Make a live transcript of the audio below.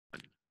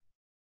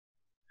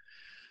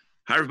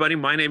Hi, everybody.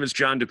 My name is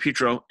John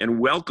DePietro, and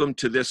welcome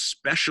to this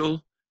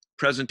special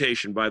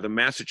presentation by the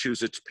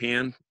Massachusetts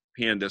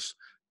Pandas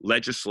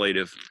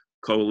Legislative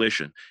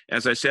Coalition.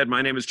 As I said,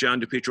 my name is John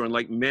DePietro, and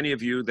like many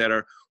of you that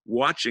are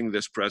watching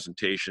this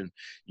presentation,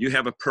 you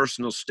have a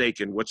personal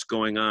stake in what's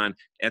going on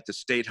at the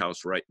State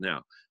House right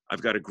now.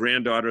 I've got a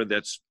granddaughter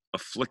that's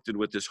afflicted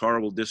with this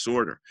horrible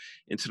disorder.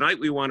 And tonight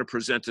we want to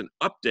present an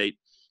update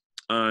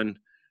on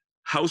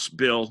House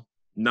Bill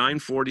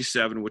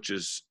 947, which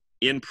is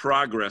in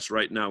progress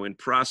right now, in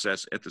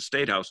process at the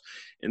State House,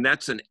 and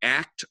that's an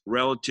act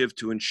relative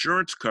to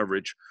insurance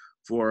coverage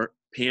for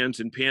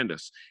PANS and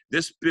PANDAS.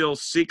 This bill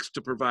seeks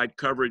to provide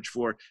coverage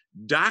for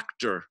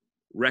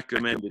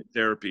doctor-recommended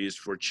therapies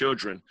for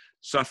children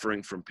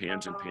suffering from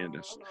PANS and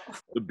PANDAS.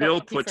 The bill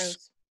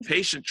puts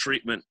patient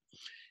treatment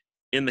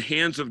in the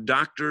hands of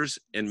doctors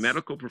and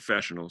medical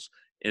professionals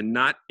and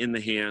not in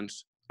the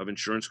hands of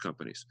insurance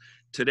companies.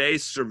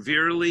 Today's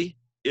severely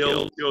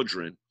ill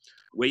children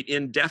wait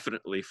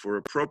indefinitely for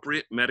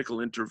appropriate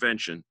medical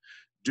intervention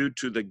due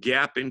to the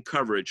gap in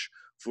coverage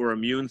for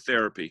immune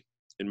therapy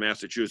in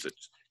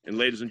Massachusetts. And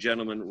ladies and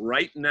gentlemen,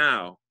 right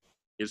now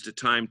is the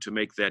time to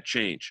make that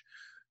change.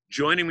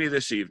 Joining me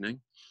this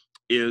evening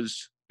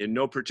is, in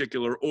no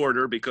particular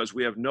order, because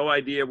we have no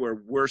idea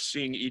where we're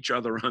seeing each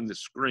other on the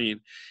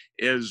screen,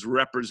 is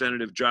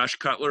Representative Josh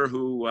Cutler,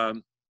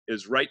 who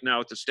is right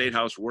now at the State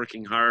House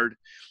working hard.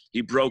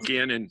 He broke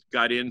in and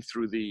got in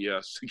through the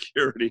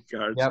security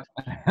guards. Yep.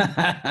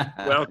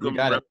 Welcome,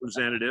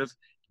 Representative.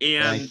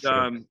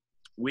 And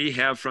we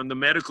have from the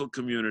medical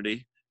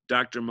community,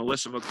 Dr.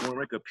 Melissa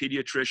McCormick, a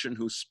pediatrician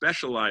who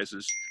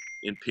specializes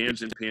in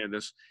PANS and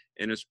PANDAS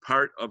and is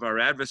part of our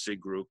advocacy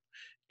group.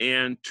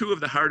 And two of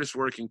the hardest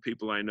working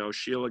people I know,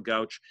 Sheila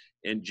Gouch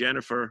and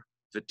Jennifer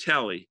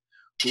Vitelli,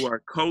 who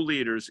are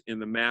co-leaders in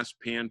the Mass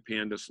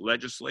PANDAS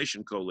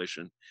Legislation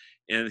Coalition.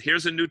 And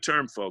here's a new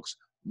term, folks,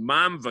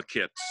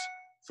 momvakits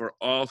for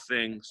all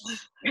things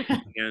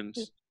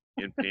PANS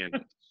and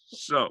PANDAS.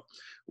 So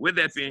with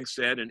that being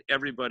said, and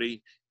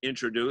everybody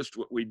introduced,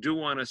 what we do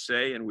want to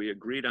say, and we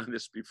agreed on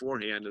this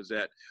beforehand, is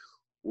that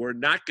we're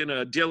not going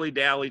to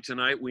dilly-dally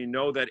tonight. We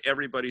know that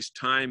everybody's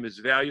time is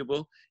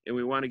valuable, and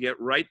we want to get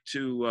right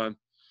to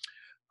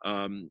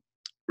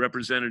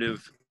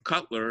Representative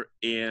Cutler.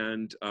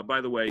 And by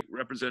the way,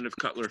 Representative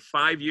Cutler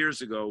 5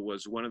 years ago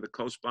was one of the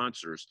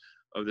co-sponsors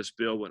of this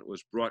bill when it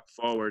was brought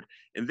forward.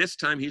 And this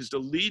time he's the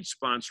lead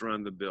sponsor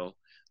on the bill,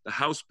 the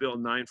House Bill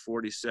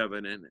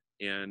 947.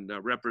 And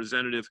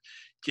Representative,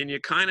 can you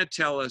kind of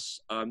tell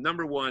us,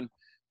 number one,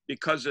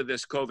 because of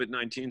this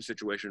COVID-19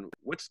 situation,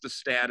 what's the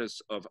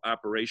status of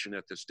operation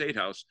at the State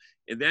House?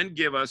 And then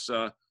give us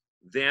a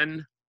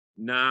then,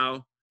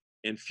 now,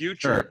 and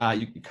future. Sure.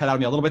 You cut out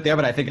me a little bit there,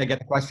 but I think I get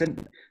the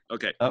question.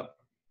 Okay.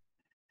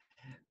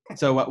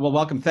 So, well,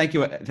 welcome. Thank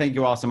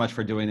you all so much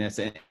for doing this.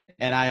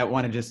 And I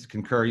want to just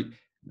concur.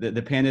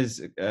 The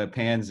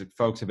PANS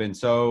folks have been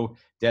so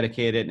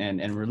dedicated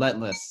and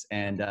relentless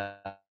and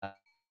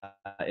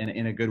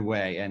in a good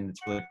way, and it's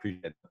really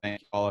appreciated.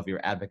 Thank you for all of your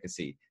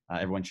advocacy.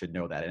 Everyone should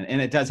know that,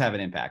 and it does have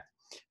an impact.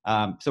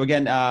 So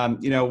again,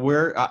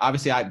 we're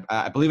obviously,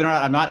 I believe it or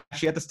not, I'm not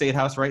actually at the State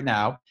House right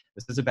now.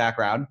 This is a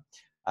background,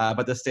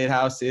 but the State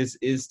House is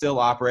still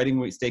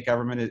operating. State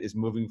government is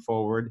moving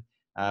forward.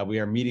 We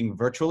are meeting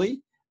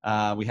virtually.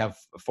 We have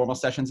formal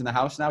sessions in the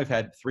House now. We've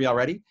had 3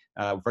 already,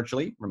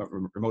 virtually,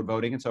 remote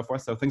voting and so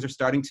forth. So things are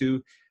starting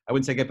to, I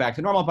wouldn't say get back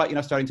to normal, but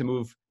starting to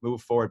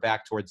move forward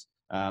back towards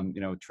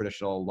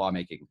traditional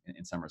lawmaking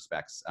in some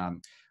respects.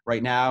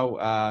 Right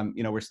now,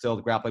 we're still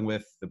grappling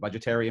with the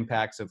budgetary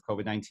impacts of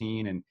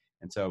COVID-19, and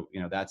so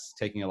that's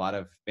taking a lot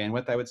of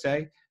bandwidth, I would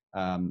say.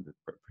 The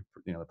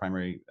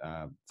primary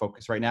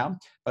focus right now.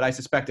 But I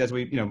suspect as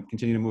we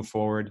continue to move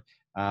forward,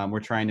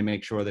 we're trying to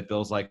make sure that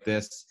bills like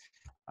this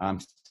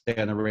stay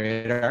on the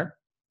radar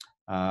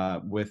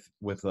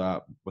with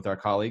our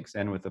colleagues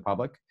and with the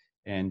public.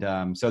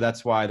 And so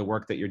that's why the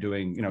work that you're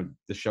doing,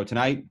 the show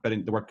tonight,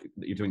 but the work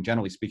that you're doing,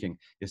 generally speaking,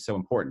 is so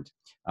important.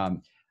 I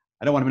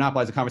don't want to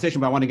monopolize the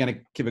conversation, but I want to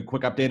give a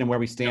quick update on where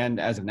we stand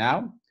as of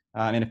now.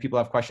 And if people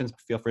have questions,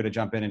 feel free to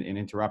jump in and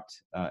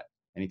interrupt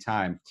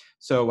anytime.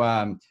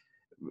 So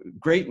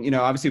great,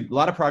 obviously a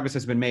lot of progress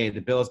has been made.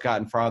 The bill has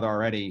gotten farther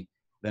already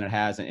than it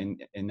has in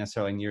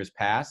necessarily in years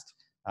past.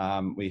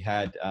 We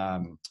had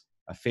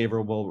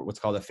what's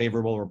called a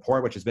favorable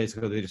report, which is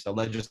basically just a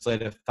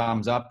legislative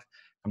thumbs up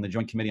from the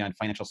Joint Committee on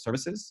Financial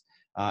Services.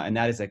 And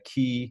that is a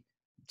key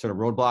sort of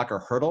roadblock or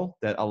hurdle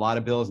that a lot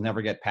of bills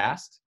never get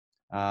passed.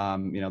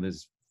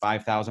 There's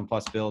 5,000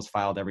 plus bills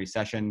filed every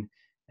session,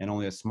 and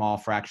only a small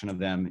fraction of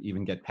them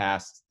even get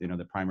past,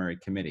 the primary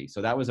committee.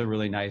 So that was a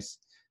really nice,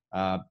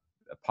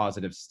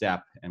 positive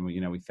step. And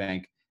we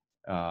thank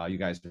you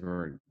guys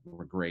were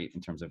great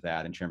in terms of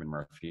that, and Chairman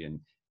Murphy and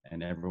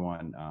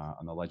everyone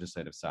on the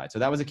legislative side. So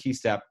that was a key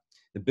step.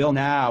 The bill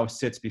now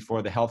sits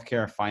before the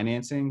Healthcare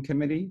Financing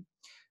Committee,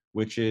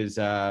 which is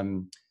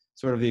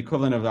sort of the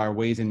equivalent of our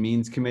Ways and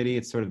Means Committee.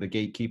 It's sort of the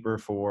gatekeeper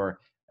for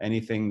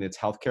anything that's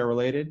healthcare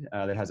related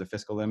that has a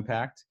fiscal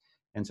impact.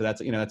 And so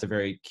that's, that's a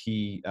very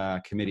key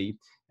committee.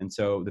 And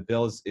so the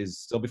bill is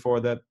still before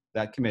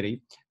that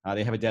committee.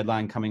 They have a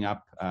deadline coming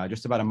up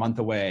just about a month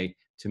away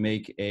to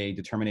make a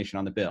determination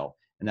on the bill.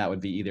 And that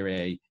would be either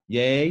a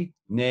yay,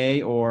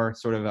 nay, or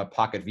sort of a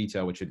pocket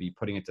veto, which would be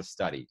putting it to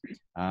study.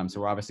 So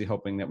we're obviously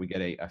hoping that we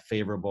get a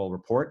favorable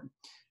report.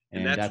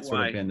 And that's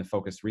sort of been the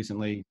focus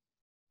recently.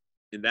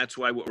 And that's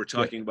why what we're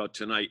talking about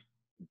tonight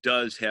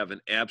does have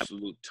an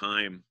absolute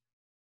time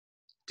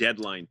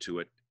deadline to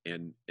it.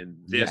 And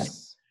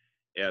this,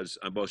 as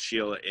both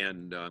Sheila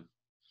and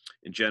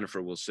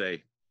Jennifer will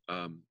say,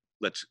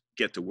 let's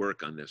get to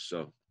work on this.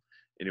 So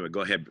anyway,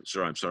 go ahead,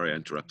 sir. I'm sorry I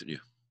interrupted you.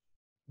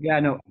 Yeah,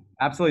 no,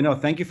 absolutely. No,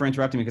 thank you for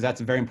interrupting me, because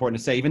that's very important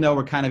to say. Even though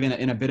we're kind of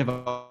in a bit of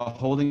a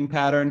holding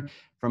pattern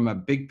from a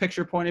big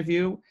picture point of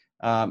view,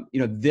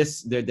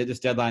 this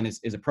deadline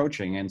is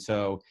approaching. And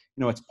so,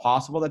 it's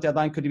possible that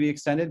deadline could be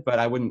extended, but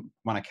I wouldn't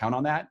want to count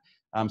on that.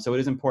 So it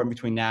is important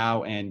between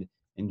now and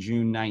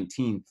June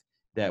 19th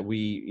that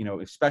we,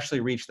 especially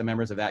reach the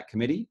members of that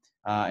committee.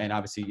 And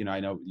obviously, I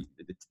know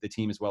the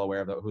team is well aware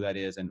of who that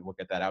is, and we'll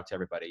get that out to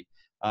everybody,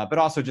 but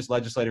also just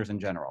legislators in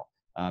general.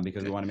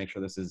 Because we want to make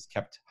sure this is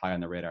kept high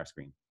on the radar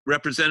screen.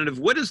 Representative,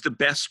 what is the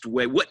best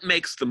way? What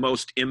makes the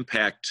most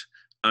impact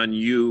on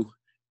you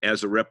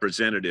as a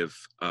representative?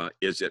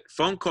 Is it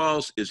phone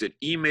calls? Is it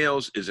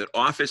emails? Is it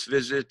office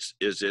visits?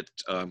 Is it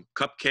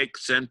cupcakes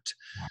sent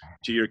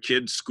to your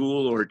kid's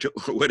school, or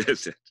what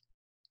is it?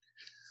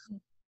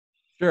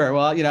 Sure.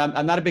 Well,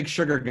 I'm not a big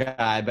sugar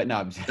guy, but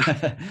no.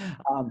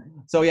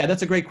 So yeah,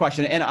 that's a great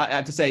question. And I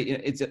have to say,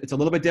 it's a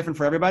little bit different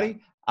for everybody.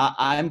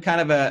 I'm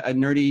kind of a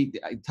nerdy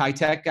high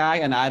tech guy,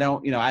 and I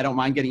don't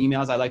mind getting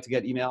emails. I like to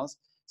get emails.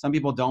 Some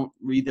people don't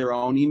read their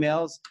own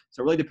emails.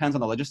 So it really depends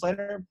on the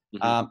legislator.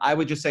 Mm-hmm. I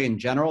would just say in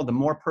general, the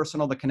more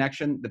personal the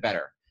connection, the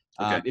better.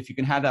 Okay. If you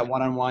can have that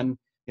one-on-one,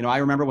 I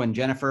remember when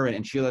Jennifer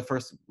and Sheila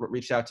first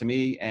reached out to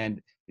me,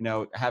 and,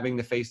 having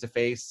the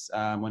face-to-face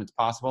when it's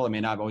possible. It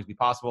may not always be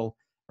possible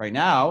right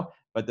now,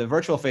 but the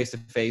virtual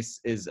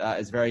face-to-face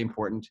is very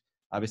important.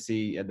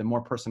 Obviously, the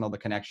more personal the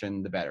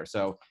connection, the better.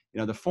 So,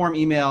 the form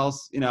emails,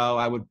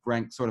 I would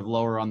rank sort of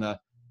lower on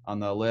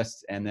the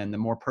list, and then the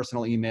more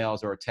personal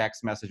emails or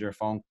text message or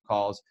phone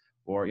calls,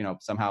 or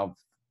somehow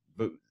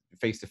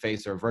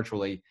face-to-face or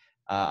virtually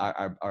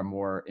are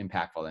more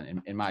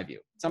impactful in my view.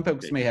 Some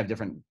folks may have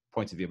different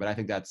points of view, but I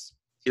think that's.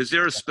 Is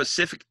there a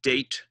specific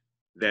date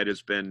that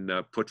has been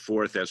put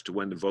forth as to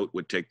when the vote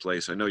would take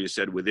place? I know you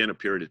said within a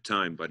period of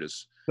time, but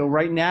is. So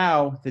right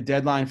now, the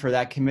deadline for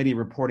that committee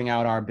reporting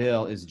out our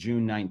bill is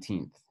June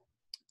 19th.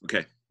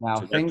 Okay. Now,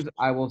 so things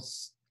I will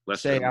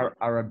say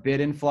are a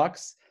bit in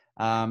flux.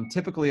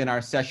 Typically in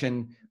our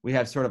session, we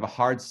have sort of a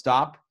hard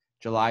stop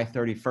July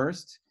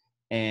 31st,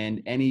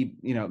 and any,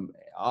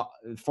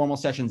 formal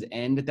sessions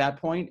end at that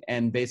point.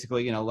 And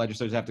basically,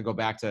 legislators have to go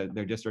back to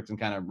their districts and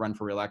kind of run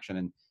for re-election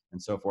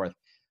and so forth.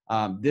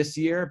 This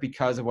year,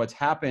 because of what's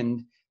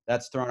happened,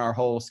 that's thrown our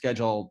whole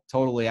schedule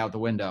totally out the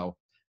window.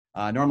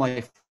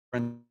 Normally, for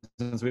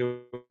instance, we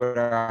would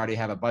already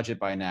have a budget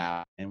by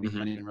now, and we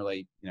don't even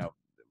really, we're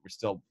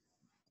still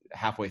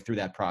halfway through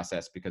that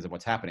process because of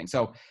what's happening.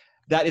 So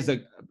that is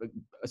a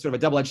sort of a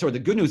double-edged sword. The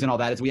good news in all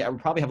that is we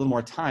probably have a little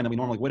more time than we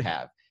normally would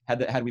have.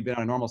 Had we been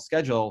on a normal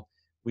schedule,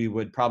 we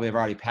would probably have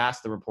already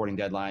passed the reporting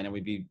deadline, and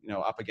we'd be,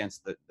 up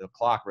against the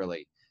clock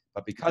really.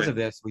 But because of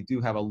this, we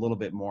do have a little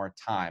bit more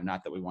time.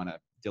 Not that we want to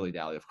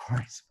dilly-dally, of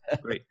course.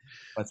 Great.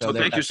 So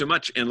thank you so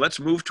much. And let's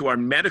move to our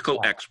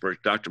medical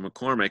expert, Dr.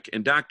 McCormick.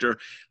 And Doctor,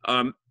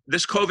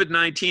 this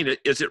COVID-19,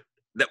 is it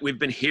that we've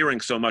been hearing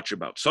so much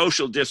about?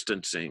 Social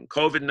distancing,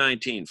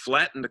 COVID-19,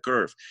 flatten the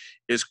curve.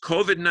 Is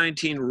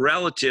COVID-19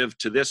 relative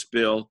to this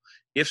bill?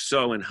 If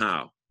so, and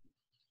how?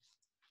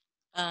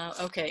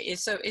 Okay,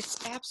 so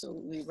it's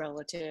absolutely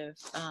relative.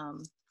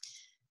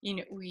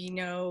 We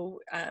know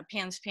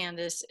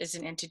Pandas is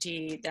an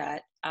entity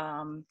that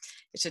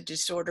it's a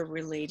disorder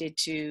related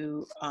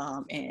to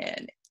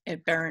an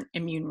aberrant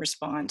immune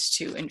response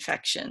to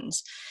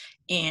infections.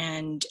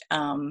 And,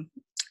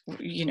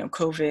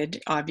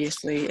 COVID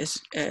obviously is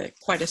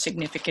quite a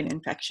significant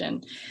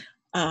infection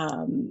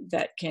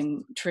that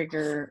can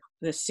trigger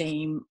the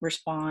same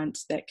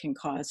response that can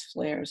cause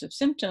flares of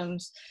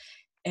symptoms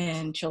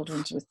in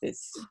children with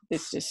this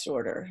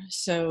disorder.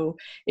 So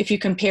if you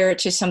compare it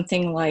to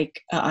something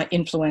like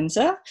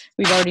influenza,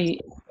 we've already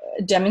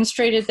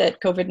demonstrated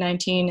that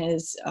COVID-19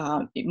 is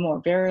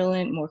more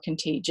virulent, more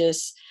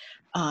contagious.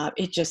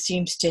 It just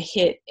seems to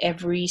hit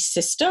every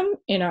system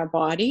in our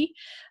body.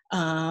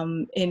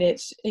 And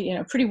it's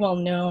pretty well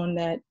known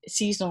that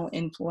seasonal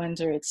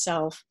influenza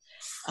itself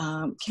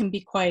can be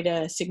quite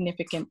a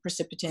significant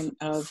precipitant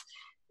of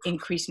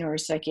increased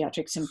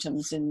neuropsychiatric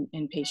symptoms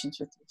in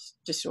patients with this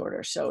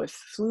disorder. So if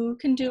flu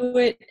can do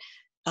it,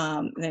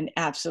 then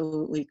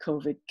absolutely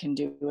COVID can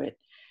do it.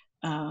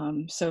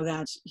 So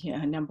that's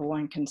number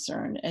one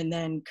concern. And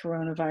then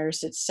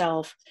coronavirus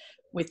itself,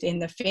 within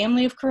the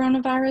family of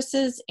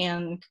coronaviruses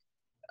and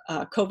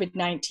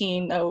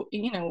COVID-19, though,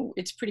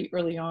 it's pretty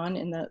early on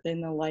in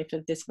the life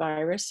of this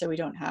virus, so we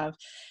don't have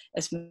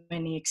as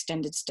many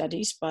extended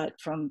studies, but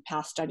from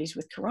past studies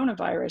with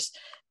coronavirus,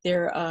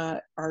 there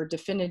are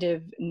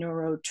definitive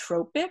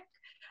neurotropic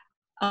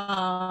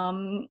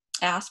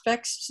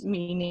aspects,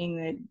 meaning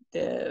that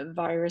the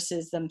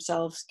viruses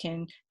themselves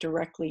can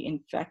directly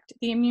infect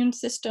the immune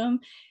system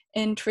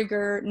and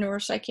trigger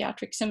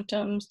neuropsychiatric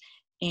symptoms.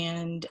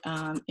 And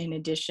in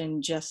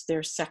addition, just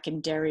their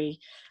secondary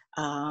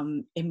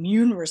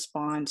immune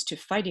response to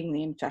fighting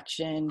the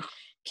infection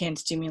can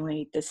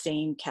stimulate the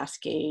same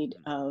cascade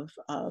of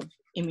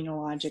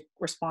immunologic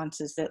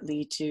responses that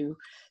lead to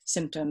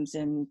symptoms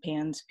in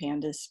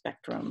Pandas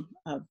spectrum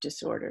of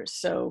disorders.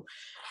 So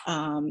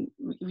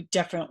we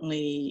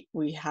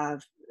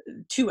have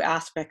two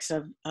aspects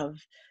of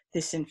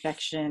this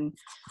infection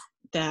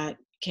that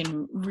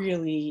can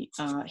really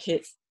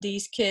hit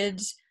these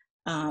kids.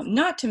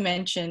 Not to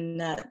mention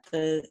that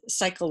the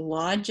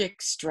psychological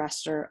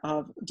stressor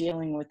of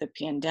dealing with a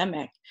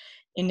pandemic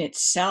in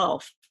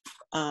itself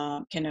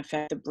can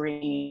affect the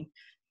brain,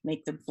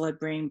 make the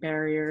blood-brain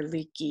barrier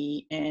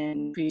leaky,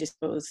 and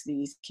predispose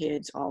these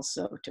kids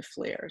also to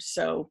flares.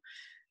 So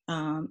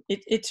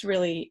it's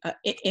really,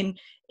 in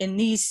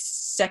these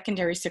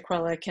secondary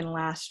sequelae can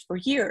last for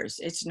years.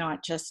 It's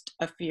not just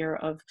a fear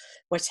of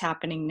what's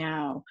happening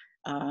now.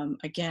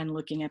 Again,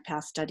 looking at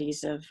past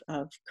studies of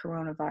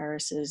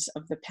coronaviruses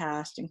of the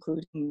past,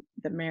 including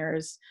the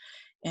MERS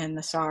and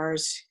the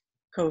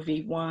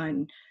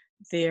SARS-CoV-1,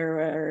 there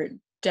are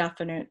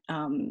definite,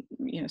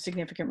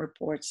 significant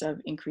reports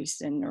of increase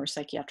in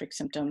neuropsychiatric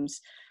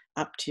symptoms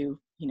up to,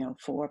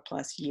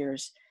 4+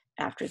 years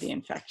after the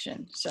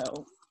infection.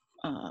 So,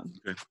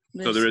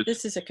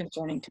 this is a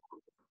concerning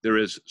topic. There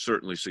is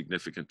certainly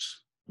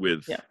significance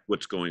with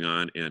what's going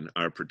on in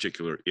our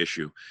particular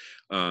issue.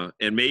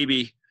 And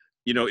maybe,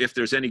 if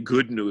there's any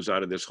good news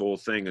out of this whole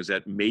thing, is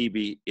that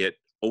maybe it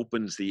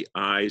opens the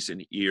eyes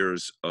and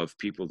ears of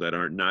people that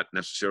are not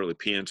necessarily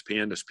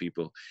Pandas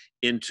people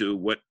into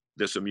what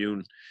this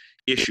immune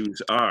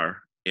issues are,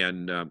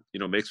 and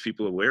makes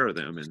people aware of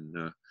them.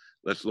 And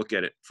let's look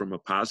at it from a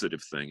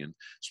positive thing. And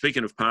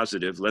speaking of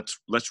positive,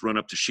 let's run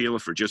up to Sheila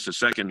for just a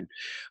second.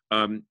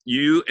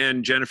 You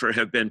and Jennifer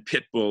have been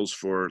pit bulls,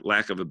 for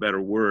lack of a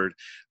better word,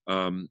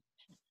 and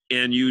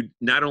you,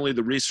 not only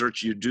the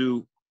research you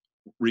do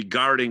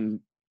regarding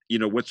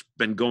what's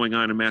been going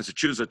on in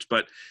Massachusetts,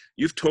 but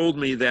you've told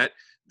me that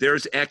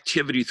there's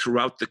activity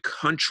throughout the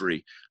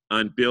country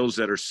on bills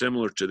that are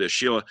similar to this.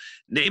 Sheila,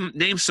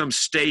 name some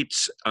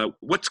states.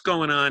 What's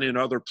going on in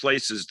other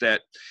places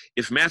that,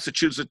 if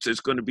Massachusetts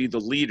is going to be the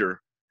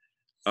leader,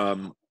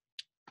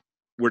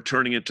 we're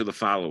turning into the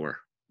follower?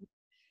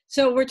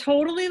 So we're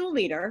totally the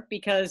leader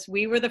because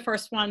we were the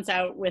first ones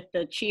out with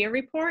the CHIA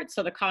report.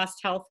 So the cost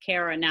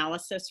healthcare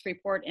analysis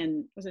report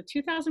in, was it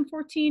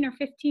 2014 or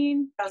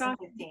 15?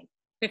 2015.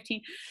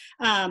 15.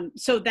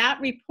 So that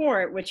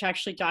report, which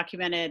actually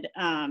documented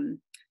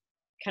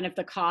kind of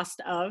the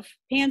cost of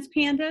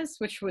Pandas,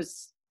 which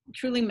was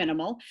truly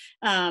minimal,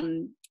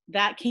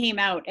 that came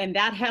out, and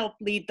that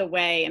helped lead the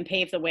way and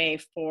pave the way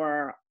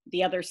for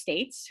the other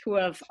states who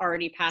have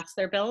already passed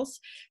their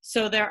bills.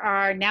 So there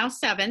are now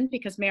 7,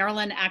 because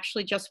Maryland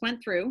actually just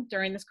went through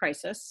during this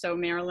crisis. So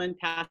Maryland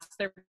passed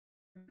their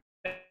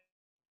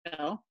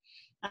bill.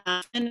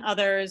 And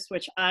others,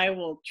 which I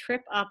will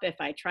trip up if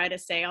I try to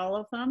say all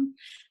of them.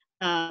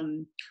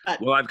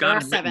 But well, I've got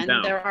them 7.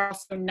 down. There are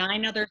also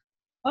 9 other.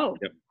 Oh,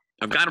 yep.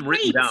 I've got them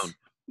written down.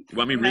 You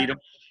want me to read them?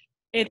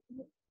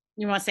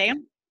 You want to say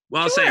them?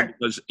 Well, I'll Sure. say them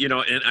because,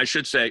 and I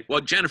should say, well,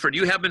 Jennifer, do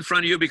you have them in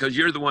front of you? Because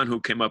you're the one who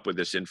came up with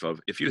this info.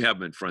 If you have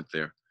them in front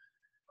there.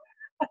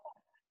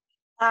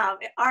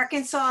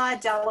 Arkansas,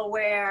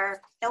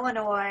 Delaware,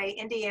 Illinois,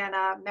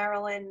 Indiana,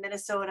 Maryland,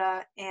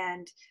 Minnesota,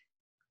 and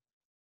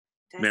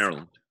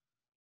Maryland.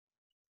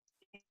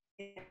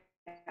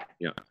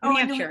 Yeah. Oh, New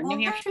Hampshire.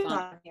 New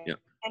Hampshire. Yeah.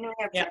 And New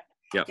Hampshire.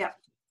 Yeah.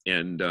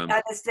 And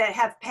that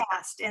have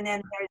passed, and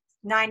then there's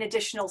 9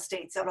 additional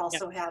states that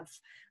also have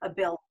a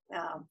bill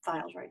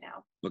filed right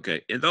now.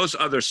 Okay, and those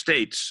other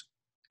states,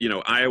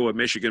 Iowa,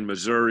 Michigan,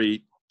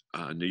 Missouri,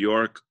 New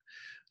York,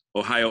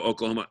 Ohio,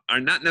 Oklahoma, are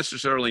not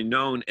necessarily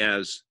known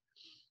as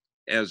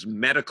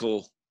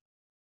medical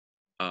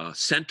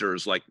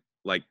centers like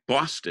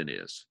Boston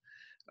is.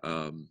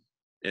 And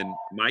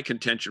my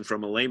contention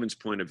from a layman's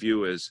point of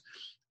view is,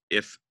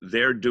 if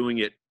they're doing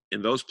it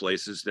in those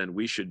places, then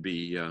we should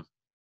be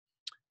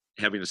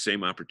having the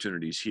same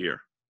opportunities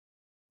here.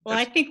 Well,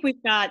 I think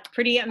we've got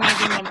pretty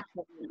amazing momentum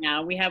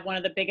now. We have one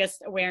of the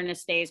biggest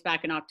awareness days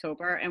back in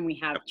October, and we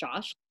have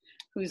Josh,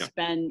 who's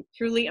been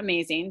truly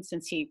amazing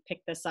since he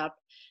picked this up.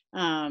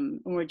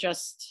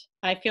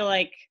 I feel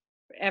like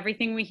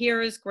everything we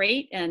hear is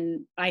great,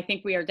 and I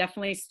think we are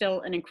definitely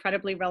still an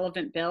incredibly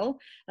relevant bill,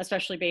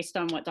 especially based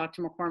on what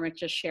Dr. McCormick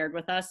just shared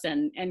with us,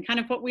 and kind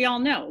of what we all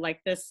know,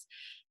 like this.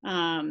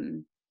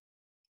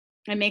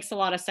 It makes a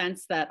lot of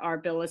sense that our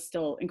bill is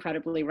still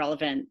incredibly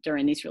relevant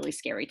during these really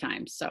scary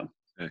times. So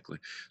exactly.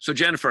 So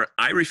Jennifer,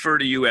 I refer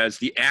to you as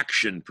the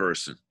action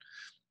person.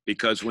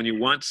 because when you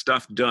want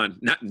stuff done,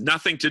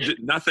 nothing to do,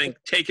 nothing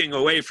taking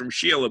away from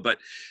Sheila, but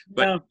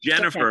No,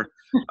 Jennifer,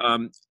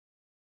 okay.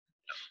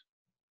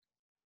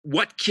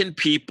 what can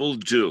people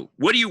do?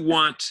 What do you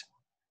want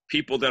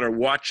people that are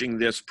watching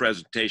this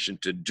presentation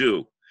to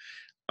do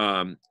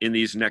in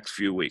these next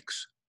few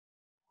weeks?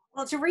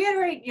 Well, to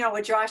reiterate,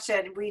 what Josh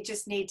said, we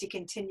just need to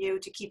continue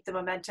to keep the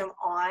momentum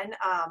on.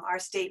 Our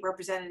state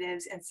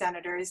representatives and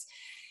senators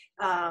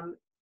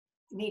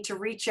need to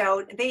reach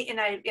out.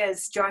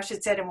 As Josh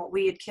had said, and what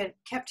we had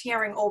kept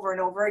hearing over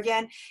and over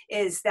again,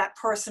 is that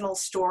personal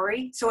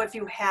story. So if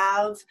you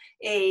have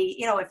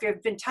if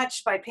you've been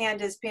touched by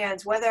PANS,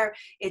 whether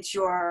it's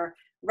your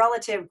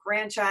relative,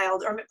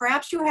 grandchild, or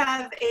perhaps you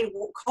have a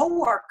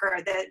coworker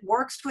that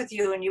works with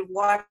you and you've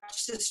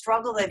watched the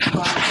struggle they've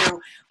gone through,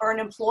 or an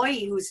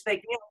employee who's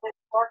been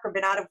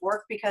out of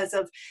work because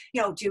of,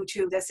 due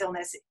to this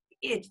illness.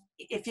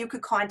 If you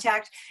could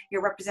contact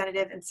your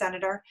representative and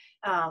senator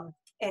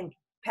and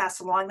pass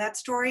along that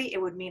story,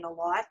 it would mean a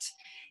lot.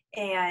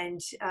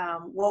 And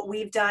what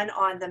we've done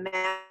on the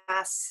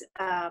mass,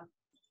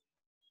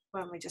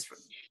 let me just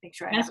make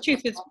sure I have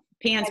Massachusetts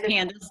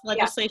Pandas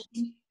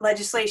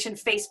legislation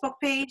Facebook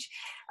page.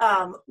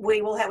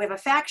 We have a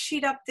fact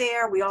sheet up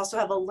there. We also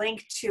have a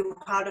link to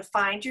how to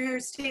find your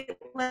state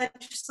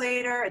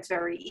legislator. It's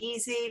very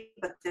easy,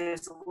 but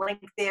there's a link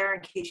there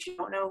in case you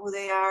don't know who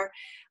they are.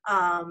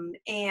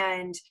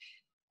 And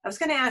I was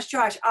going to ask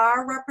Josh,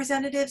 are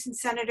representatives and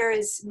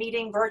senators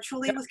meeting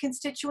virtually with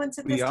constituents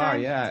at this time?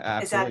 We are, yeah,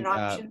 absolutely. Is that an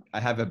option?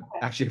 I have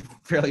actually a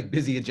fairly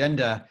busy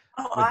agenda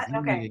with Zoom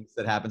Okay. meetings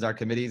that happens. Our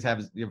committees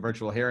have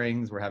virtual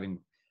hearings. We're having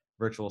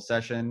virtual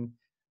session.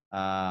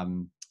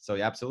 So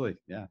yeah, absolutely,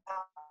 yeah.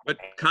 But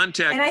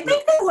contact. And I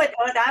think that what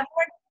I've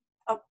learned,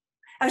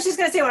 I was just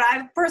going to say, what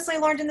I've personally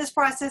learned in this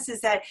process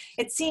is that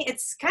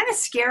it's kind of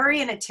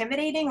scary and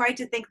intimidating, right?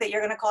 To think that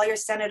you're going to call your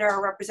senator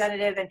or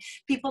representative, and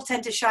people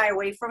tend to shy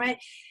away from it.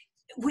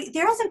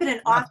 There hasn't been an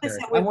office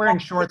that I'm wearing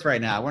shorts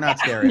right now. We're not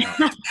scary.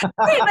 Right, but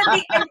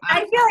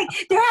I feel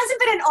like there hasn't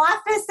been an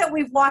office that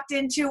we've walked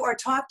into or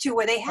talked to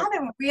where they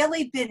haven't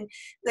really been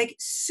like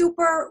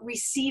super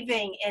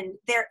receiving, and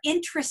they're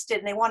interested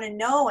and they want to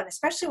know, and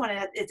especially when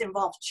it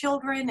involves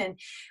children. And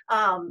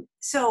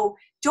so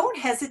don't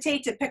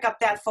hesitate to pick up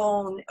that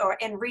phone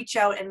and reach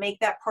out and make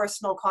that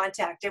personal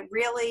contact. It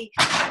really,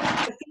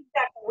 the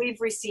feedback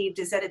we've received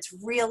is that it's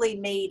really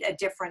made a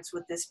difference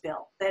with this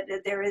bill, that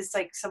there is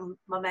like some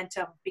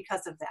momentum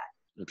because of that.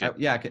 Okay.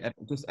 Yeah, I could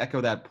just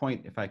echo that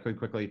point if I could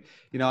quickly.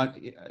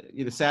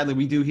 Sadly,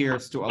 we do hear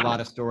a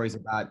lot of stories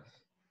about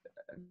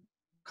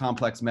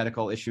complex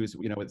medical issues,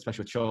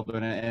 especially with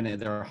children, and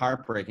they're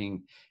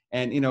heartbreaking.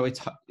 And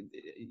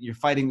you're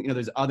fighting.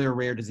 There's other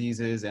rare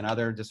diseases and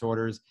other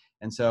disorders,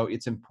 and so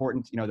it's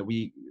important, that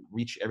we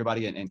reach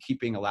everybody and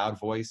keeping a loud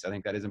voice. I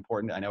think that is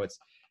important. I know it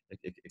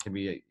can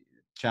be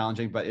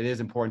challenging, but it is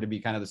important to be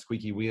kind of the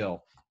squeaky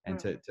wheel and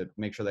to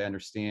make sure they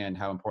understand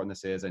how important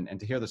this is, and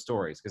to hear the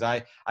stories.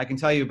 Because I can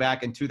tell you,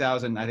 back in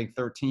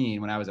 2013,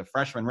 when I was a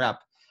freshman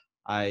rep,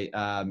 I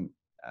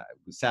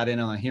sat in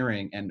on a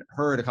hearing and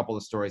heard a couple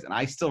of stories, and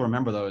I still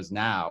remember those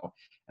now.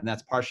 And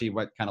that's partially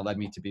what kind of led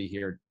me to be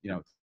here,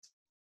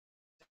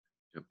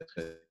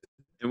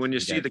 And when you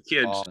see the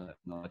kids,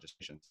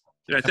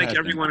 I think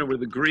everyone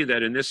would agree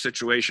that in this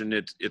situation,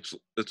 it's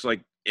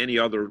like any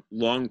other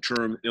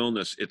long-term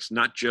illness. It's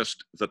not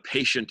just the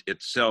patient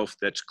itself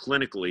that's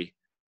clinically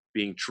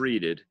being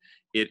treated.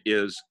 It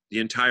is the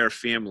entire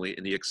family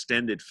and the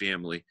extended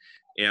family,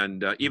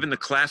 and even the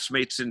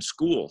classmates in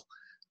school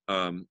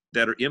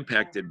that are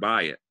impacted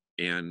by it.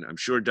 And I'm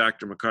sure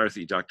Dr.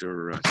 McCarthy, I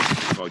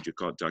called you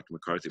Dr.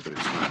 McCarthy, but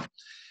it's not.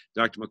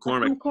 Dr.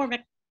 McCormick.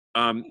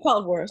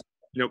 Called worse.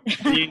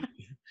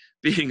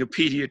 Being a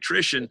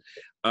pediatrician,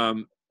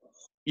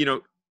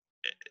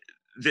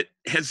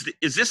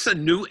 is this a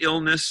new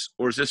illness,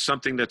 or is this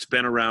something that's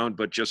been around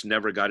but just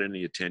never got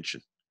any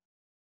attention?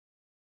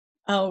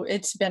 Oh,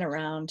 it's been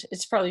around.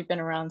 It's probably been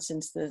around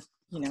since the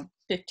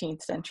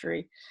 15th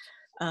century.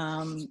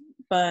 It's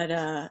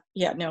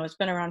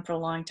been around for a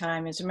long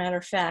time. As a matter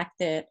of fact,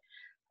 that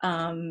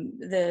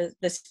the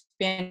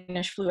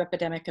Spanish flu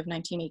epidemic of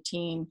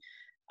 1918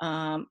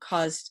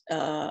 caused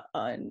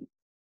an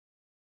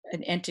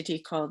entity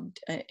called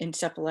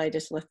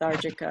encephalitis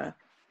lethargica,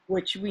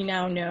 which we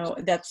now know,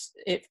 that's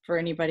it for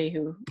anybody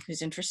who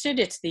is interested.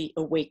 It's the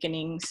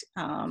Awakenings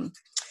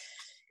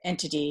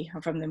entity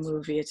from the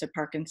movie. It's a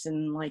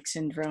Parkinson-like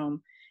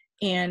syndrome.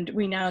 And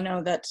we now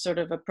know that's sort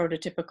of a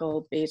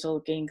prototypical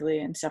basal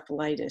ganglia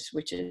encephalitis,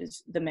 which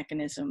is the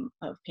mechanism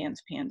of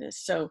Pandas.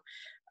 So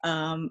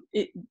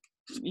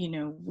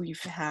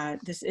we've had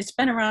this, it's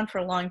been around for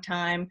a long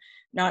time,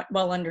 not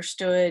well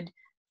understood.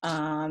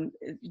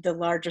 The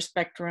larger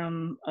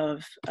spectrum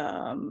of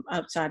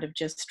outside of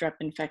just strep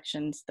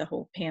infections, the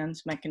whole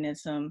PANS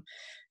mechanism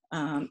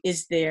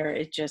is there.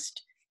 It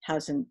just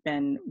hasn't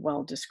been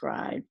well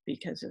described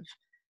because of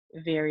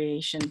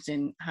variations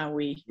in how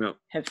we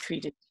have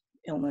treated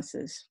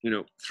illnesses.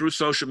 Through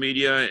social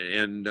media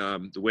and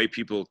the way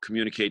people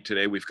communicate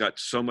today, we've got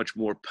so much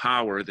more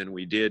power than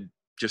we did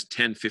just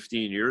 10,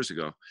 15 years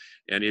ago.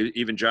 And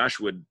even Josh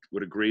would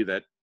agree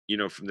that, you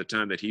know, from the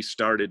time that he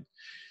started,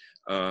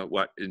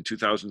 in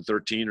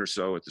 2013 or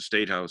so at the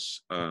State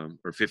House,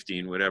 or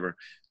 15, whatever,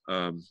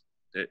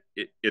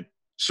 it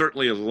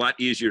certainly is a lot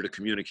easier to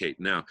communicate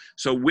now.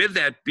 So with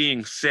that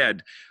being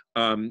said,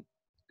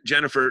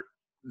 Jennifer,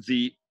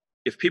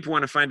 if people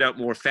want to find out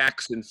more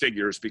facts and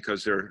figures,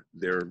 because they're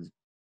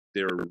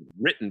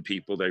written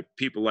people,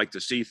 people like to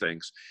see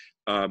things,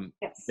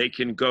 Yes. they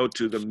can go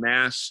to the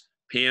Mass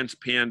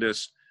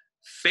Pandas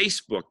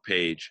Facebook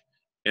page,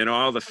 and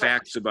all the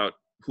facts about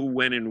who,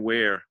 when, and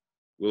where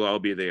will all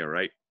be there,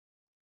 right?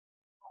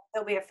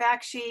 There'll be a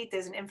fact sheet,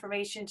 there's an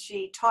information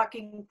sheet,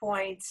 talking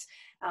points,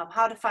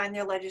 how to find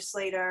their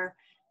legislator,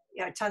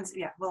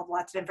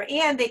 lots of info.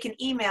 And they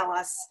can email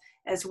us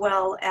as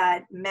well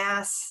at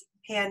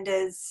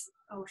masspandas.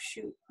 Oh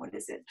shoot, what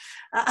is it?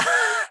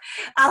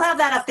 I'll have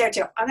that up there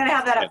too. I'm gonna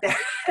have that up there.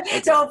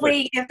 Okay. So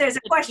if there's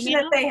a question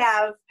that they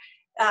have,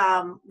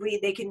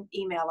 they can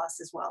email us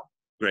as well.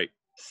 Great.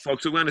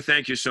 Folks, we want to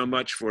thank you so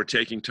much for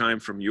taking time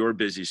from your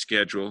busy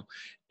schedule.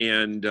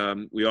 And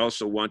we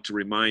also want to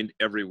remind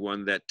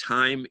everyone that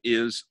time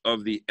is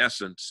of the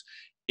essence.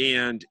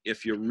 And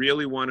if you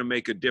really want to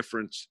make a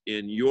difference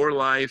in your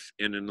life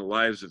and in the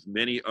lives of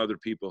many other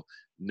people,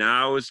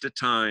 now is the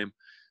time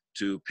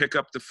to pick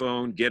up the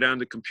phone, get on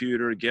the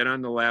computer, get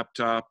on the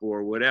laptop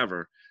or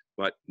whatever.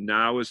 But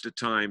now is the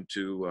time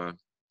to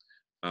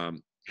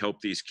help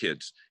these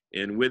kids.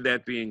 And with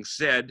that being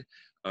said,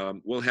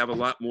 we'll have a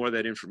lot more of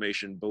that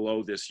information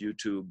below this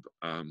YouTube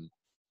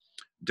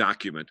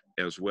document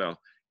as well.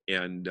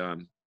 And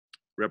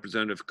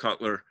Representative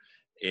Cutler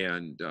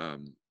and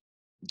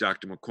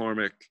Dr.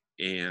 McCormick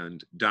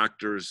and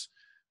Doctors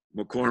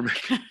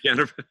McCormick,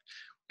 Jennifer.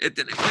 Wait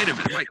a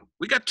minute,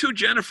 we got two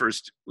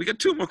Jennifers. We got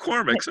two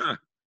McCormicks, huh?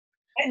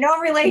 No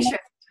relation.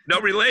 No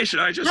relation.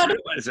 I just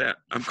realized that.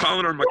 I'm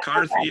calling her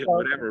McCarthy and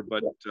whatever,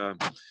 but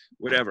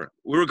whatever.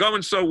 We were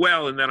going so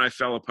well, and then I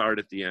fell apart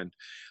at the end.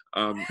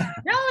 No,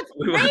 it's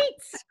great.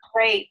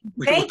 Great.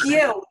 Thank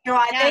you,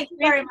 Joy. Thank you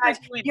very much.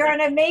 You're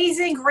an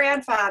amazing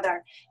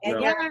grandfather,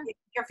 and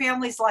your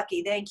family's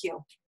lucky. Thank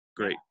you.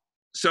 Great.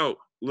 So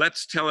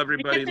let's tell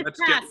everybody.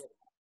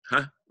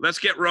 Let's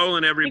get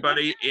rolling,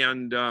 everybody,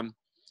 and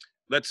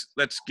let's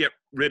get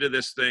rid of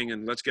this thing,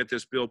 and let's get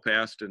this bill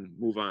passed and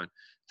move on.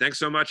 Thanks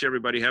so much,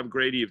 everybody. Have a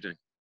great evening.